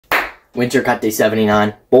Winter cut day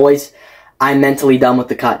 79. Boys, I'm mentally done with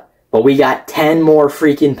the cut, but we got 10 more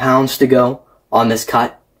freaking pounds to go on this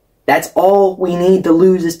cut. That's all we need to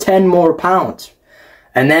lose is 10 more pounds.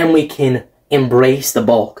 And then we can embrace the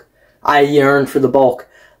bulk. I yearn for the bulk.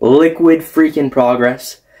 Liquid freaking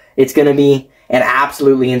progress. It's going to be an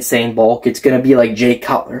absolutely insane bulk. It's going to be like Jay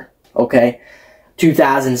Cutler, okay?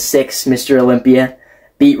 2006 Mr. Olympia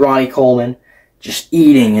beat Ronnie Coleman, just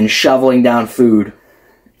eating and shoveling down food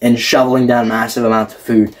and shoveling down massive amounts of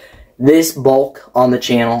food. This bulk on the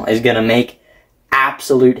channel is going to make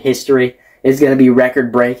absolute history. It's going to be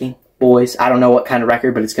record-breaking, boys. I don't know what kind of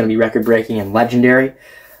record, but it's going to be record-breaking and legendary.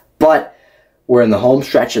 But we're in the home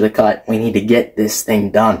stretch of the cut. We need to get this thing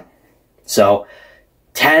done. So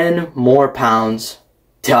 10 more pounds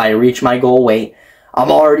till I reach my goal weight.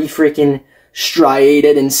 I'm already freaking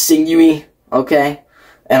striated and sinewy, okay?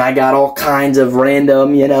 And I got all kinds of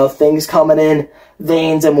random, you know, things coming in,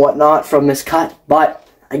 veins and whatnot from this cut. But,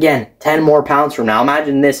 again, 10 more pounds from now.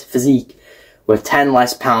 Imagine this physique with 10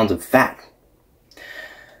 less pounds of fat.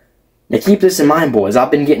 Now keep this in mind, boys.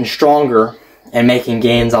 I've been getting stronger and making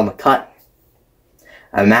gains on the cut.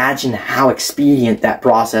 Imagine how expedient that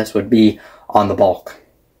process would be on the bulk.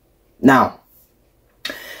 Now,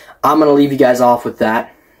 I'm going to leave you guys off with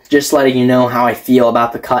that. Just letting you know how I feel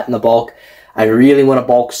about the cut and the bulk. I really want to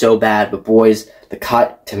bulk so bad, but boys, the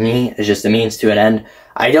cut, to me, is just a means to an end.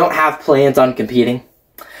 I don't have plans on competing.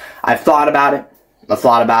 I've thought about it. I've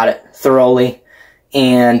thought about it thoroughly.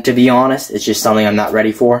 And to be honest, it's just something I'm not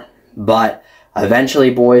ready for. But eventually,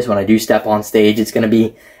 boys, when I do step on stage, it's going to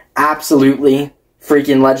be absolutely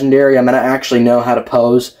freaking legendary. I'm going to actually know how to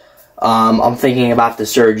pose. I'm thinking about the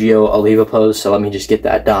Sergio Oliva pose, so let me just get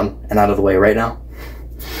that done and out of the way right now.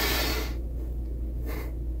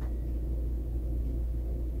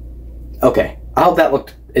 Okay, I hope that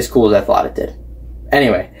looked as cool as I thought it did.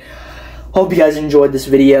 Anyway, hope you guys enjoyed this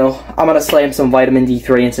video. I'm going to slam some vitamin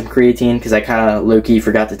D3 and some creatine because I kind of low-key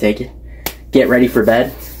forgot to take it. Get ready for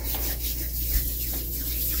bed.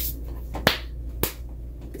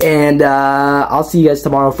 And I'll see you guys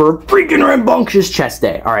tomorrow for a freaking rambunctious chest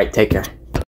day. Alright, take care.